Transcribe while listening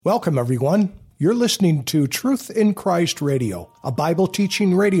Welcome, everyone. You're listening to Truth in Christ Radio, a Bible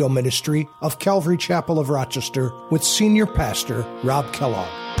teaching radio ministry of Calvary Chapel of Rochester with Senior Pastor Rob Kellogg.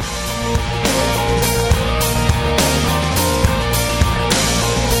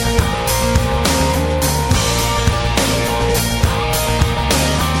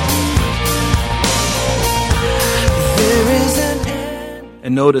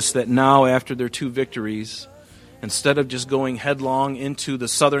 And notice that now, after their two victories, instead of just going headlong into the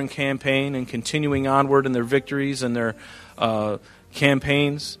southern campaign and continuing onward in their victories and their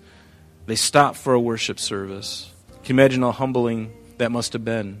campaigns, they stopped for a worship service. Can you imagine how humbling that must have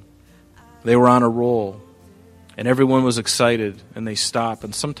been? They were on a roll, and everyone was excited, and they stopped.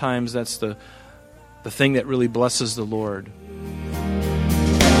 And sometimes that's the thing that really blesses the Lord.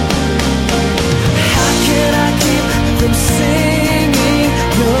 How can I keep from singing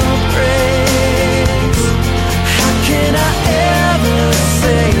your praise? How can I ever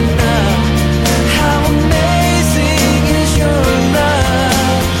say enough? How amazing is your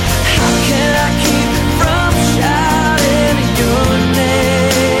love? How can I keep from shouting your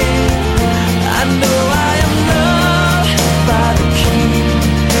name? I know I am loved by the King,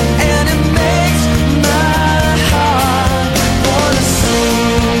 and it makes my heart wanna sing.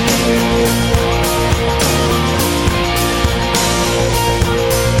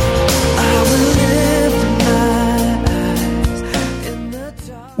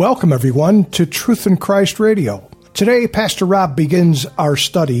 Welcome, everyone, to Truth in Christ Radio. Today, Pastor Rob begins our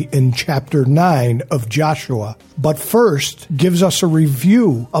study in chapter 9 of Joshua, but first gives us a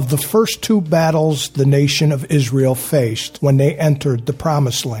review of the first two battles the nation of Israel faced when they entered the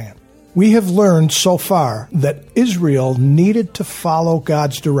Promised Land. We have learned so far that Israel needed to follow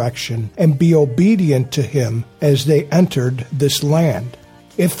God's direction and be obedient to Him as they entered this land.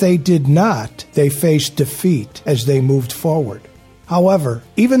 If they did not, they faced defeat as they moved forward. However,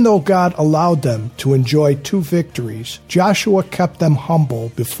 even though God allowed them to enjoy two victories, Joshua kept them humble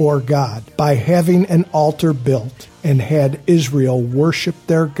before God by having an altar built and had Israel worship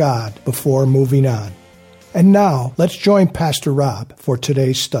their God before moving on. And now, let's join Pastor Rob for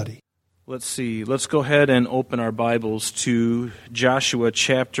today's study. Let's see. Let's go ahead and open our Bibles to Joshua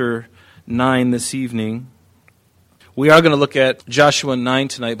chapter 9 this evening. We are going to look at Joshua 9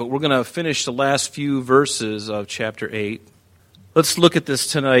 tonight, but we're going to finish the last few verses of chapter 8. Let's look at this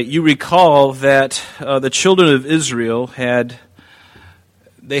tonight. You recall that the children of Israel had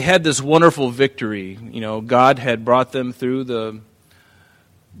this wonderful victory. You know, God had brought them through the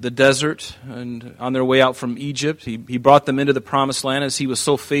desert and on their way out from Egypt. He brought them into the Promised Land as He was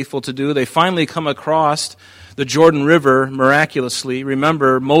so faithful to do. They finally come across the Jordan River miraculously.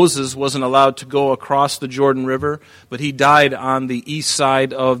 Remember, Moses wasn't allowed to go across the Jordan River, but he died on the east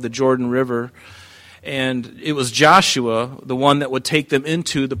side of the Jordan River. And it was Joshua, the one that would take them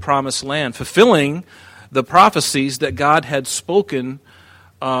into the Promised Land, fulfilling the prophecies that God had spoken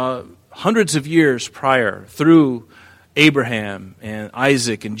hundreds of years prior through Abraham and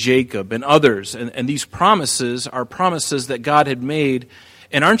Isaac and Jacob and others. And these promises are promises that God had made.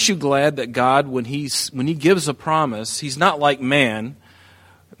 And aren't you glad that God, when He gives a promise, He's not like man.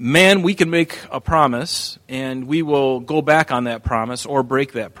 Man, we can make a promise, and we will go back on that promise or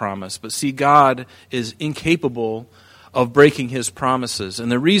break that promise. But see, God is incapable of breaking His promises.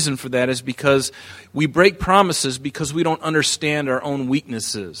 And the reason for that is because we break promises because we don't understand our own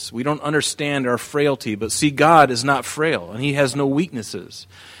weaknesses. We don't understand our frailty. But see, God is not frail, and He has no weaknesses.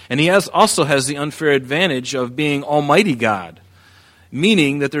 And He also has the unfair advantage of being Almighty God,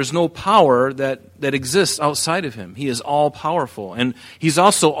 meaning that there's no power that exists outside of Him. He is all-powerful, and He's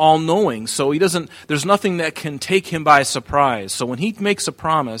also all-knowing, so there's nothing that can take Him by surprise. So when He makes a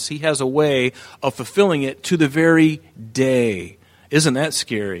promise, He has a way of fulfilling it to the very day. Isn't that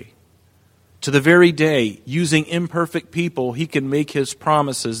scary? To the very day, using imperfect people, He can make His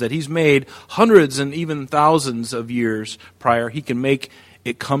promises that He's made hundreds and even thousands of years prior. He can make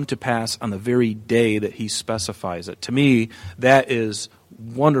it come to pass on the very day that He specifies it. To me, that is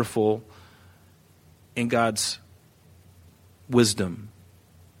wonderful in God's wisdom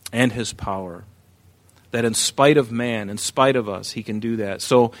and His power. That in spite of man, in spite of us, He can do that.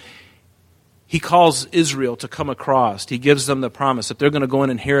 So He calls Israel to come across. He gives them the promise that they're going to go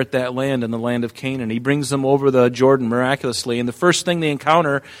and inherit that land in the land of Canaan. He brings them over the Jordan miraculously. And the first thing they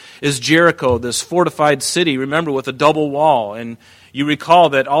encounter is Jericho, this fortified city, remember, with a double wall. And you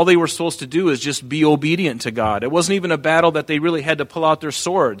recall that all they were supposed to do is just be obedient to God. It wasn't even a battle that they really had to pull out their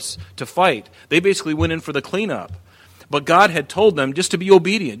swords to fight. They basically went in for the cleanup. But God had told them just to be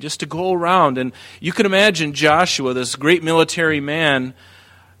obedient, just to go around. And you can imagine Joshua, this great military man,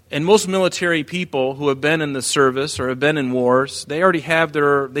 And most military people who have been in the service or have been in wars, they already have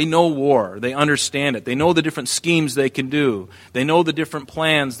they know war. They understand it. They know the different schemes they can do. They know the different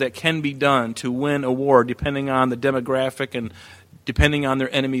plans that can be done to win a war, depending on the demographic and depending on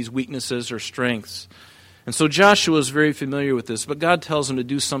their enemy's weaknesses or strengths. And so Joshua is very familiar with this, but God tells him to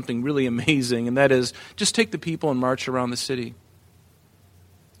do something really amazing, and that is just take the people and march around the city.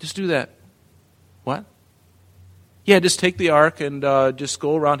 Just do that. What? Yeah, just take the ark and just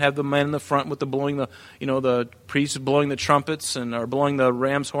go around, have the men in the front with the priests blowing the trumpets or blowing the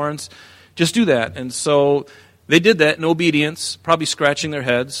ram's horns. Just do that. And so they did that in obedience, probably scratching their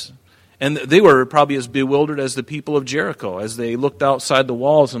heads. And they were probably as bewildered as the people of Jericho as they looked outside the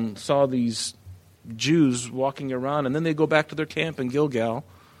walls and saw these Jews walking around. And then they go back to their camp in Gilgal.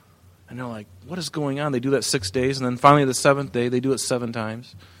 And they're like, what is going on? They do that 6 days. And then finally the seventh day, they do it 7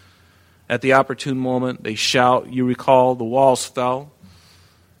 times. At the opportune moment, they shout. You recall the walls fell.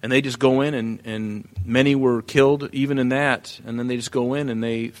 And they just go in, and many were killed even in that. And then they just go in and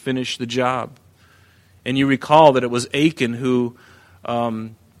they finish the job. And you recall that it was Achan who,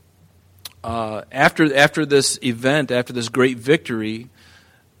 after this event, after this great victory,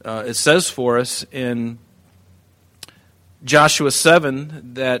 it says for us in Joshua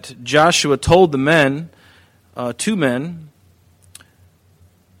 7 that Joshua told the men, 2 men,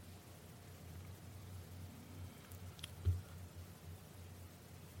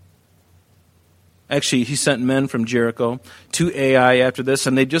 actually, he sent men from Jericho to Ai after this,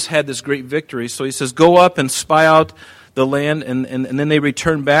 and they just had this great victory. So he says, go up and spy out the land, and then they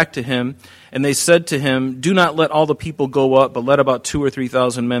returned back to him. And they said to him, do not let all the people go up, but let about 2,000 or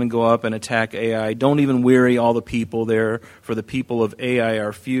 3,000 men go up and attack Ai. Don't even weary all the people there, for the people of Ai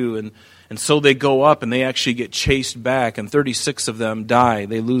are few. And so they go up, and they actually get chased back, and 36 of them die.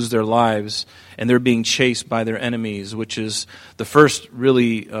 They lose their lives, and they're being chased by their enemies, which is the first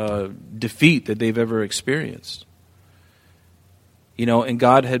really defeat that they've ever experienced. And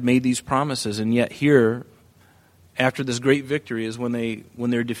God had made these promises, and yet here, after this great victory, is when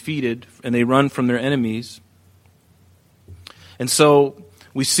they're defeated and they run from their enemies. And so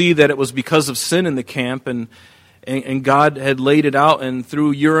we see that it was because of sin in the camp, and God had laid it out, and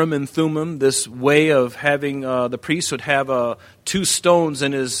through Urim and Thummim, this way of having the priest would have 2 stones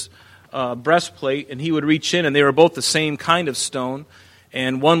in his breastplate, and he would reach in, and they were both the same kind of stone,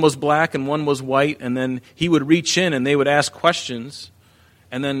 and one was black and one was white, and then he would reach in and they would ask questions,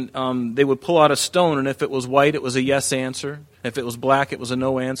 and then they would pull out a stone, and if it was white, it was a yes answer. If it was black, it was a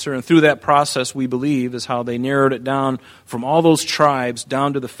no answer. And through that process, we believe, is how they narrowed it down from all those tribes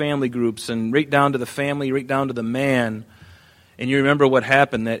down to the family groups, and right down to the family, right down to the man. And you remember what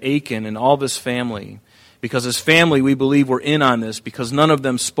happened, that Achan and all of his family, because his family, we believe, were in on this, because none of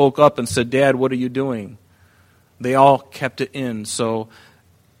them spoke up and said, Dad, what are you doing? They all kept it in. So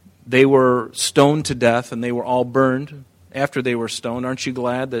they were stoned to death, and they were all burned after they were stoned. Aren't you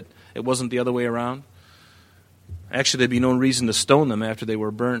glad that it wasn't the other way around? Actually, there'd be no reason to stone them after they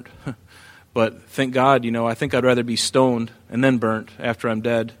were burnt. But thank God, I think I'd rather be stoned and then burnt after I'm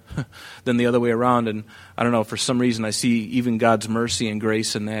dead than the other way around. And I don't know, for some reason I see even God's mercy and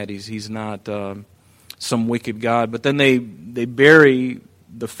grace in that. He's not some wicked God. But then they bury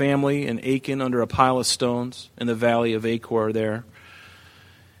the family and Achan under a pile of stones in the valley of Achor there.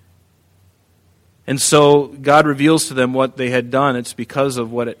 And so God reveals to them what they had done. It's because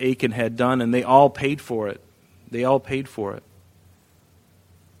of what Achan had done, and they all paid for it. They all paid for it.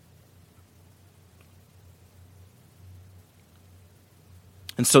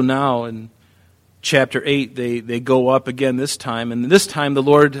 And so now in chapter 8, they go up again this time. And this time the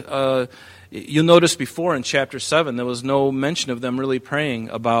Lord, you'll notice before in chapter 7, there was no mention of them really praying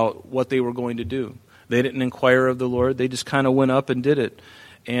about what they were going to do. They didn't inquire of the Lord. They just kind of went up and did it.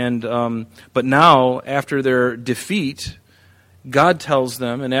 And but now, after their defeat, God tells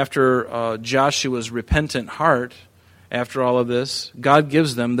them, and after Joshua's repentant heart, after all of this, God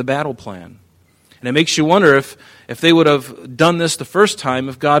gives them the battle plan. And it makes you wonder if they would have done this the first time,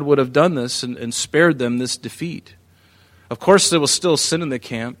 if God would have done this and spared them this defeat. Of course, there was still sin in the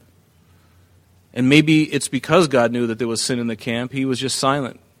camp. And maybe it's because God knew that there was sin in the camp. He was just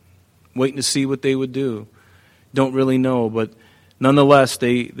silent, waiting to see what they would do. Don't really know, but nonetheless,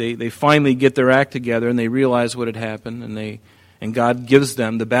 they finally get their act together and they realize what had happened, and God gives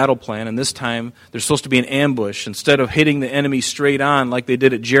them the battle plan. And this time, there's supposed to be an ambush. Instead of hitting the enemy straight on like they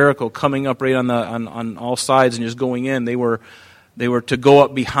did at Jericho, coming up right on all sides and just going in, they were to go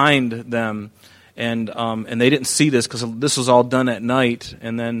up behind them, and they didn't see this because this was all done at night.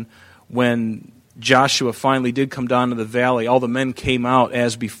 And then when Joshua finally did come down to the valley, all the men came out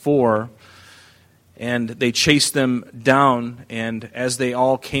as before. and they chased them down, and as they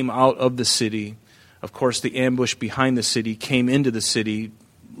all came out of the city, of course the ambush behind the city came into the city,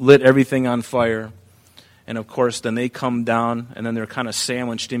 lit everything on fire, and of course then they come down, and then they're kind of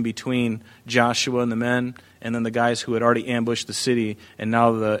sandwiched in between Joshua and the men, and then the guys who had already ambushed the city, and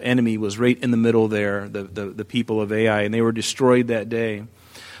now the enemy was right in the middle there, the people of Ai, and they were destroyed that day.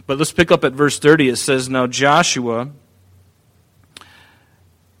 But let's pick up at verse 30. It says, now Joshua,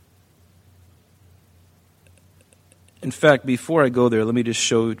 in fact, before I go there, let me just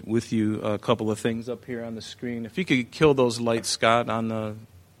show with you a couple of things up here on the screen. If you could kill those lights, Scott, on the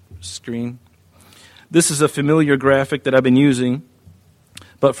screen. This is a familiar graphic that I've been using,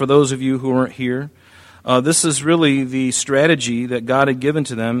 but for those of you who weren't here, this is really the strategy that God had given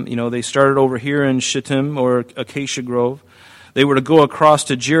to them. You know, they started over here in Shittim, or Acacia Grove. They were to go across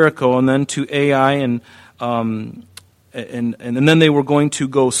to Jericho and then to Ai, and then they were going to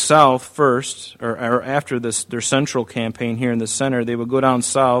go south first, or after this, their central campaign here in the center. They would go down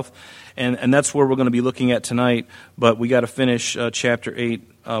south, and that's where we're going to be looking at tonight. But we got to finish chapter 8.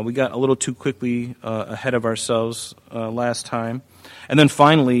 We got a little too quickly ahead of ourselves last time. And then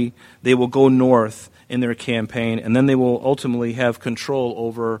finally, they will go north in their campaign, and then they will ultimately have control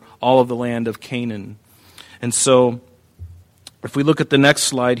over all of the land of Canaan. And so, if we look at the next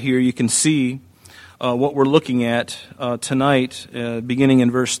slide here, you can see what we're looking at tonight, beginning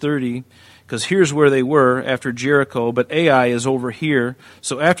in verse 30, because here's where they were after Jericho, but Ai is over here.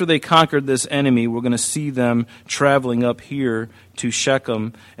 So after they conquered this enemy, we're going to see them traveling up here to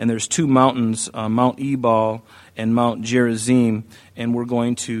Shechem, and there's two mountains, Mount Ebal and Mount Gerizim, and we're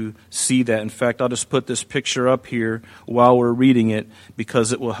going to see that. In fact, I'll just put this picture up here while we're reading it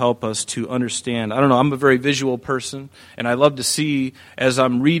because it will help us to understand. I don't know, I'm a very visual person, and I love to see, as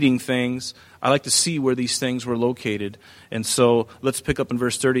I'm reading things, I like to see where these things were located. And so let's pick up in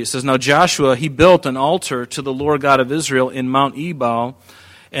verse 30. It says, now Joshua, he built an altar to the Lord God of Israel in Mount Ebal,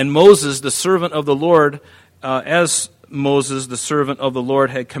 and Moses, the servant of the Lord, as Moses, the servant of the Lord,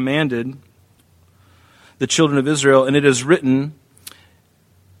 had commanded the children of Israel, and it is written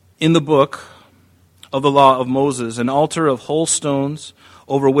in the book of the law of Moses, an altar of whole stones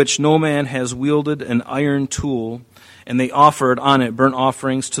over which no man has wielded an iron tool, and they offered on it burnt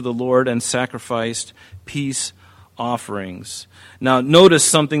offerings to the Lord and sacrificed peace offerings. Now, notice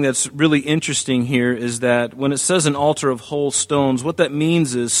something that's really interesting here is that when it says an altar of whole stones, what that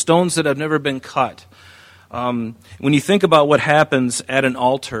means is stones that have never been cut. When you think about what happens at an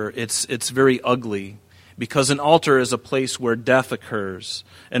altar, it's very ugly. Because an altar is a place where death occurs.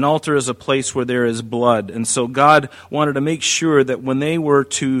 An altar is a place where there is blood. And so God wanted to make sure that when they were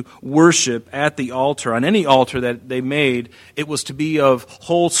to worship at the altar, on any altar that they made, it was to be of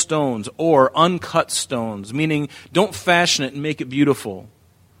whole stones or uncut stones, meaning don't fashion it and make it beautiful.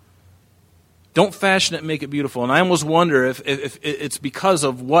 Don't fashion it and make it beautiful. And I almost wonder if it's because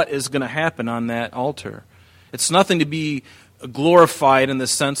of what is going to happen on that altar. It's nothing to be glorified in the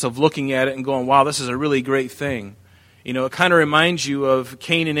sense of looking at it and going, wow, this is a really great thing. You know, it kind of reminds you of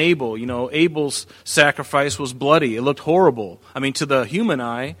Cain and Abel. You know, Abel's sacrifice was bloody. It looked horrible. I mean, to the human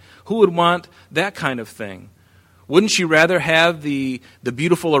eye, who would want that kind of thing? Wouldn't you rather have the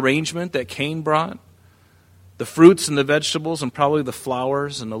beautiful arrangement that Cain brought? The fruits and the vegetables and probably the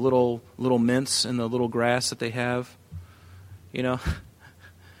flowers and the little mints and the little grass that they have? You know?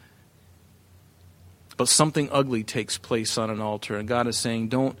 But something ugly takes place on an altar, and God is saying,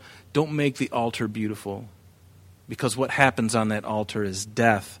 don't make the altar beautiful, because what happens on that altar is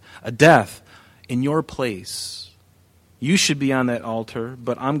death, a death in your place. You should be on that altar,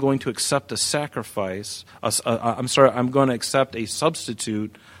 but I'm going to accept a sacrifice. I'm going to accept a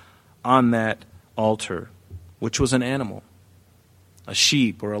substitute on that altar, which was an animal, a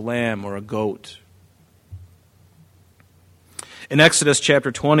sheep or a lamb or a goat. In Exodus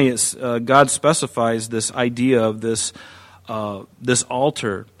chapter 20, God specifies this idea of this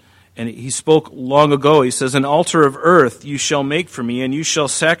altar. And he spoke long ago. He says, an altar of earth you shall make for me, and you shall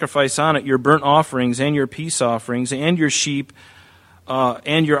sacrifice on it your burnt offerings and your peace offerings and your sheep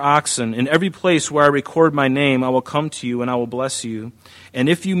and your oxen. In every place where I record my name, I will come to you and I will bless you. And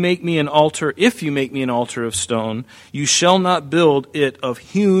if you make me an altar of stone, you shall not build it of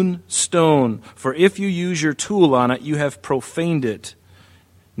hewn stone. For if you use your tool on it, you have profaned it.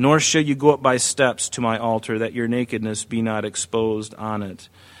 Nor shall you go up by steps to my altar, that your nakedness be not exposed on it.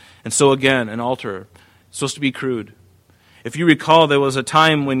 And so again, an altar, it's supposed to be crude. If you recall, there was a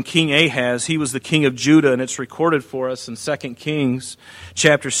time when King Ahaz, he was the king of Judah, and it's recorded for us in 2 Kings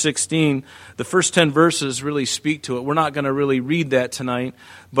chapter 16. The first 10 verses really speak to it. We're not going to really read that tonight,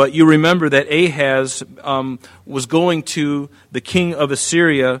 but you remember that Ahaz was going to the king of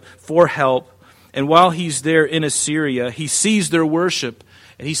Assyria for help, And while he's there in Assyria, he sees their worship,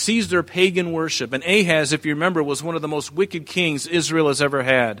 and he sees their pagan worship. And Ahaz, if you remember, was one of the most wicked kings Israel has ever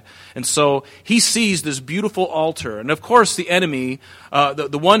had. And so he sees this beautiful altar. And of course the enemy,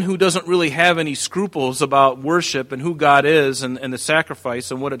 the one who doesn't really have any scruples about worship and who God is and the sacrifice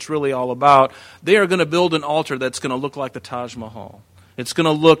and what it's really all about, they are going to build an altar that's going to look like the Taj Mahal. It's going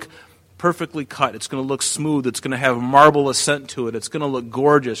to look perfectly cut. It's going to look smooth. It's going to have marble ascent to it. It's going to look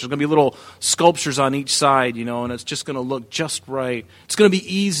gorgeous. There's going to be little sculptures on each side, and it's just going to look just right. It's going to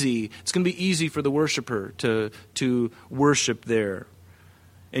be easy. It's going to be easy for the worshiper to worship there.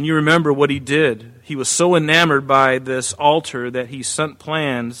 And you remember what he did. He was so enamored by this altar that he sent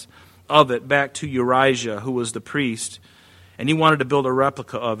plans of it back to Urijah, who was the priest, and he wanted to build a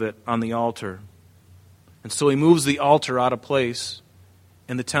replica of it on the altar. And so he moves the altar out of place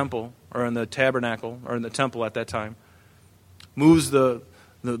in the temple, or in the tabernacle, or in the temple at that time. Moves the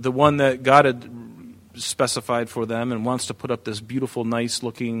one that God had specified for them and wants to put up this beautiful,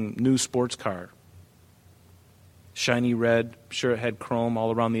 nice-looking new sports car. Shiny red. Sure, it had chrome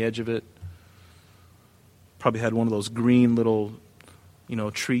all around the edge of it. Probably had one of those green little,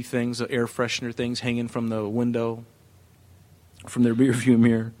 tree things, air freshener things hanging from the window, from their rear view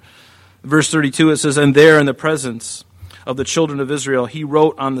mirror. Verse 32, it says, "And there in the presence of the children of Israel, he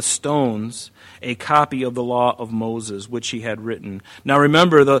wrote on the stones a copy of the law of Moses, which he had written." Now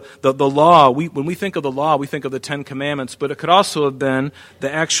remember, the law, when we think of the law, we think of the Ten Commandments, but it could also have been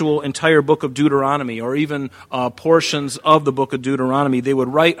the actual entire book of Deuteronomy, or even portions of the book of Deuteronomy. They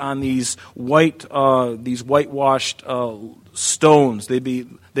would write on these whitewashed stones.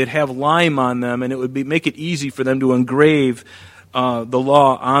 They'd have lime on them, and it would make it easy for them to engrave the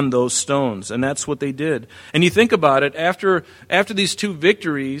law on those stones. And that's what they did. And you think about it, after these two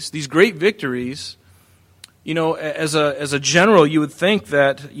victories, these great victories, as a general, you would think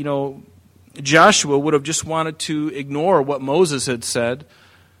that, Joshua would have just wanted to ignore what Moses had said.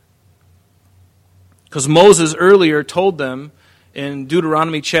 Because Moses earlier told them in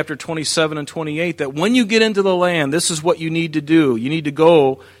Deuteronomy chapter 27 and 28 that when you get into the land, this is what you need to do. You need to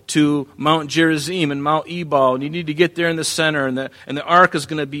go to Mount Gerizim and Mount Ebal, and you need to get there in the center, and the ark is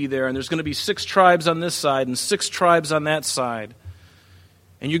going to be there, and there's going to be 6 tribes on this side and 6 tribes on that side.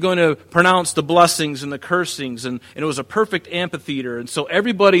 And you're going to pronounce the blessings and the cursings, and it was a perfect amphitheater, and so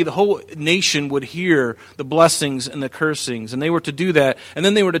everybody, the whole nation would hear the blessings and the cursings, and they were to do that, and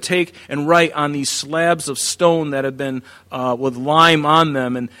then they were to take and write on these slabs of stone that had been with lime on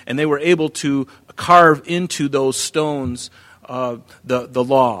them, and they were able to carve into those stones the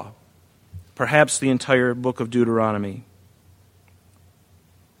law, perhaps the entire book of Deuteronomy.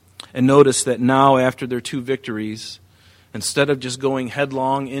 And notice that now, after their 2 victories, instead of just going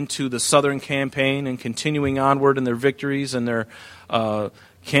headlong into the southern campaign and continuing onward in their victories and their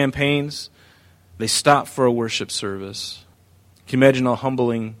campaigns, they stopped for a worship service. Can you imagine how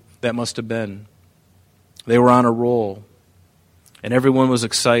humbling that must have been? They were on a roll, and everyone was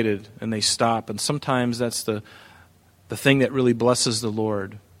excited, and they stopped. And sometimes that's the thing that really blesses the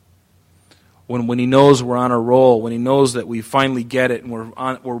Lord. When He knows we're on a roll, when He knows that we finally get it and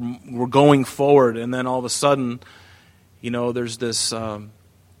we're going forward, and then all of a sudden, there's this,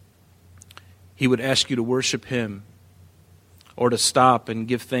 He would ask you to worship Him or to stop and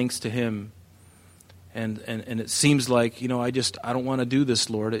give thanks to Him. And it seems like, I don't want to do this,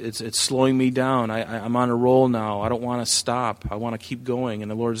 Lord. It's slowing me down. I'm on a roll now. I don't want to stop. I want to keep going.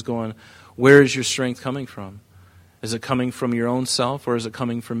 And the Lord's going, where is your strength coming from? Is it coming from your own self, or is it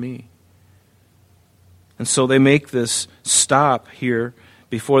coming from me? And so they make this stop here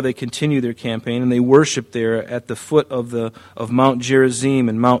before they continue their campaign, and they worship there at the foot of Mount Gerizim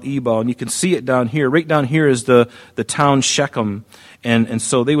and Mount Ebal. And you can see it down here. Right down here is the town Shechem. And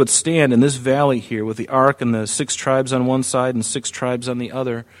so they would stand in this valley here with the ark and the 6 tribes on one side and 6 tribes on the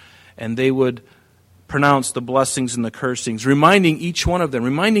other, and they would pronounce the blessings and the cursings, reminding each one of them,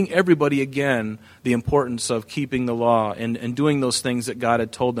 reminding everybody again the importance of keeping the law and doing those things that God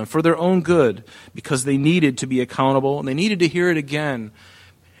had told them for their own good, because they needed to be accountable and they needed to hear it again.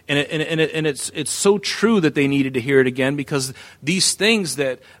 And it's so true that they needed to hear it again, because these things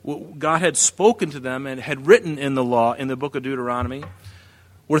that God had spoken to them and had written in the law, in the book of Deuteronomy,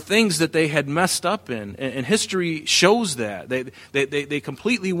 were things that they had messed up in. And history shows that. They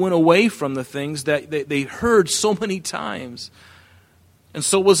completely went away from the things that they heard so many times. And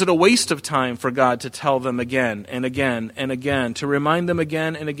so was it a waste of time for God to tell them again and again and again, to remind them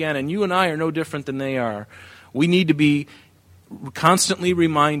again and again? And you and I are no different than they are. We need to be constantly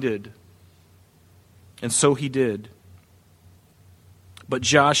reminded. And so he did. But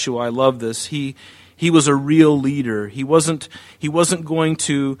Joshua, I love this, he He was a real leader. He wasn't going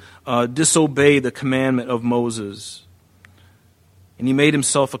to disobey the commandment of Moses. And he made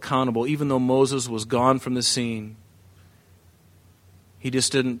himself accountable. Even though Moses was gone from the scene, he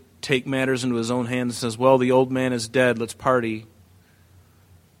just didn't take matters into his own hands and says, well, the old man is dead, let's party.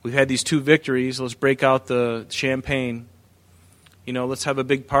 We've had these 2 victories, let's break out the champagne. Let's have a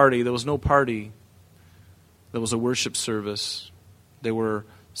big party. There was no party. There was a worship service. There were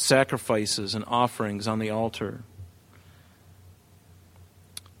sacrifices and offerings on the altar.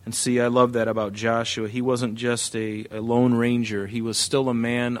 And see, I love that about Joshua. He wasn't just a lone ranger. He was still a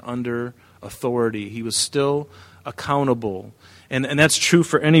man under authority. He was still accountable. And that's true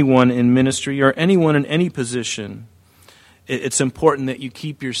for anyone in ministry or anyone in any position. It's important that you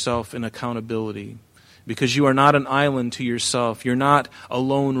keep yourself in accountability, because you are not an island to yourself. You're not a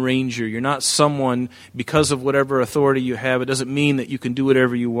lone ranger. You're not someone, because of whatever authority you have, it doesn't mean that you can do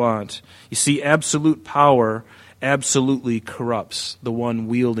whatever you want. You see, absolute power absolutely corrupts the one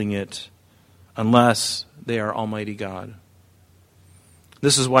wielding it, unless they are Almighty God.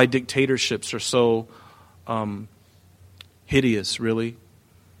 This is why dictatorships are so hideous, really.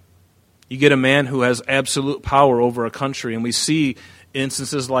 You get a man who has absolute power over a country, and we see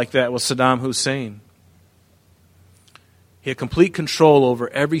instances like that with Saddam Hussein. He had complete control over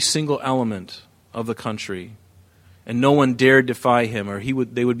every single element of the country, and no one dared defy him, or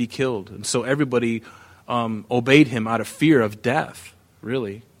they would be killed. And so everybody obeyed him out of fear of death,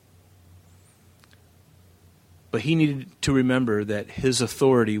 really. But he needed to remember that his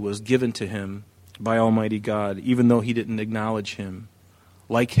authority was given to him by Almighty God, even though he didn't acknowledge him,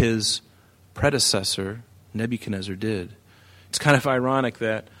 like his predecessor, Nebuchadnezzar, did. It's kind of ironic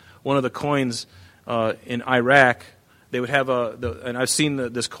that one of the coins in Iraq, they would have and I've seen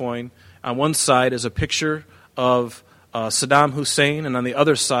this coin, on one side is a picture of Saddam Hussein, and on the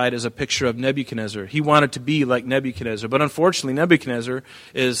other side is a picture of Nebuchadnezzar. He wanted to be like Nebuchadnezzar, but unfortunately Nebuchadnezzar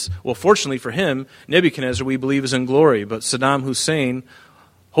fortunately for him, Nebuchadnezzar, we believe, is in glory, but Saddam Hussein,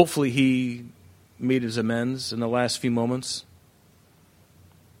 hopefully he made his amends in the last few moments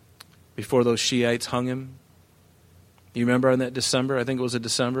before those Shiites hung him. You remember on that December? I think it was a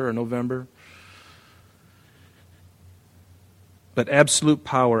December or November. But absolute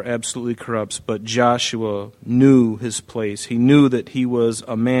power absolutely corrupts. But Joshua knew his place. He knew that he was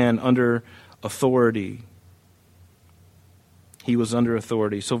a man under authority. He was under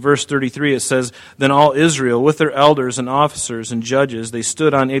authority. So verse 33, it says, Then all Israel, with their elders and officers and judges, they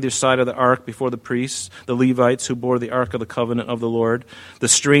stood on either side of the ark before the priests, the Levites, who bore the ark of the covenant of the Lord, the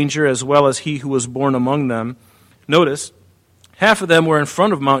stranger, as well as he who was born among them. Notice, half of them were in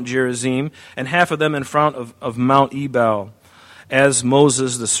front of Mount Gerizim, and half of them in front of Mount Ebal, as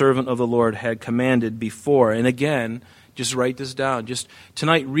Moses, the servant of the Lord, had commanded before. And again, just write this down. Just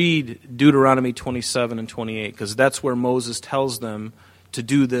tonight read Deuteronomy 27 and 28, because that's where Moses tells them to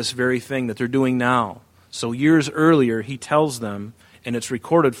do this very thing that they're doing now. So years earlier, he tells them, and it's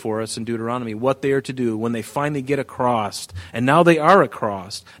recorded for us in Deuteronomy, what they are to do when they finally get across. And now they are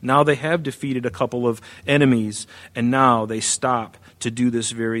across. Now they have defeated a couple of enemies, and now they stop to do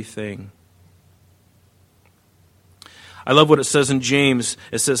this very thing. I love what it says in James.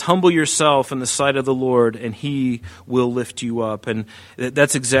 It says, humble yourself in the sight of the Lord, and he will lift you up. And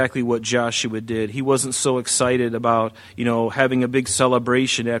that's exactly what Joshua did. He wasn't so excited about, having a big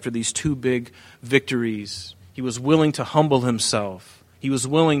celebration after these 2 big victories. He was willing to humble himself. He was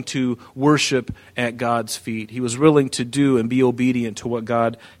willing to worship at God's feet. He was willing to do and be obedient to what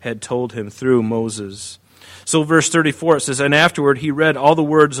God had told him through Moses. So verse 34, it says, And afterward he read all the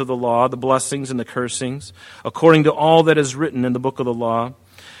words of the law, the blessings and the cursings, according to all that is written in the book of the law.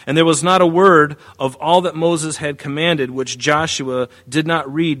 And there was not a word of all that Moses had commanded which Joshua did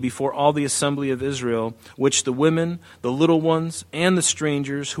not read before all the assembly of Israel, which the women, the little ones, and the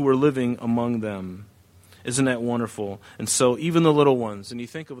strangers who were living among them. Isn't that wonderful? And so even the little ones, and you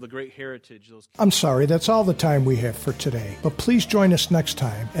think of the great heritage. I'm sorry, that's all the time we have for today. But please join us next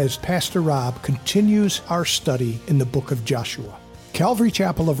time as Pastor Rob continues our study in the book of Joshua. Calvary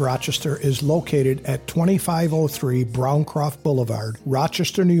Chapel of Rochester is located at 2503 Browncroft Boulevard,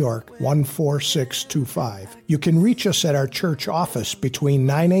 Rochester, New York, 14625. You can reach us at our church office between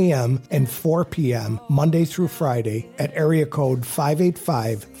 9 a.m. and 4 p.m. Monday through Friday at area code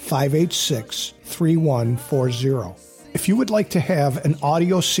 585-586-3140. If you would like to have an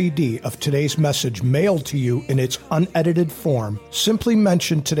audio CD of today's message mailed to you in its unedited form, simply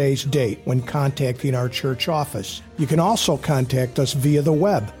mention today's date when contacting our church office. You can also contact us via the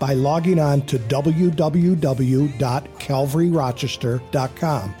web by logging on to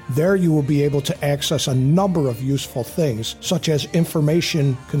www.calvaryrochester.com. There you will be able to access a number of useful things, such as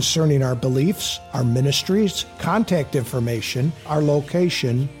information concerning our beliefs, our ministries, contact information, our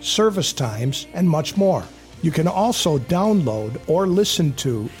location, service times, and much more. You can also download or listen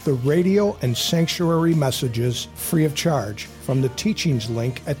to the radio and sanctuary messages free of charge from the teachings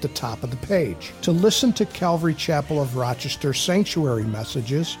link at the top of the page. To listen to Calvary Chapel of Rochester sanctuary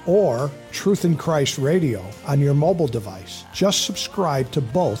messages or Truth in Christ Radio on your mobile device, just subscribe to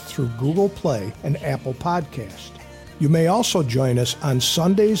both through Google Play and Apple Podcast. You may also join us on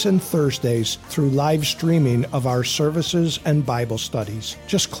Sundays and Thursdays through live streaming of our services and Bible studies.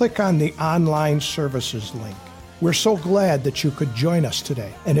 Just click on the online services link. We're so glad that you could join us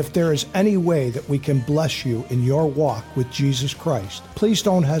today. And if there is any way that we can bless you in your walk with Jesus Christ, please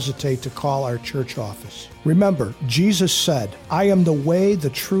don't hesitate to call our church office. Remember, Jesus said, "I am the way, the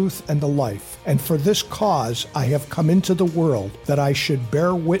truth, and the life. And for this cause I have come into the world, that I should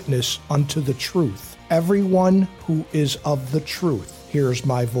bear witness unto the truth. Everyone who is of the truth hears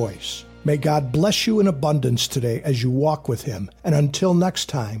my voice." May God bless you in abundance today as you walk with Him. And until next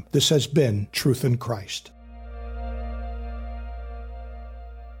time, this has been Truth in Christ.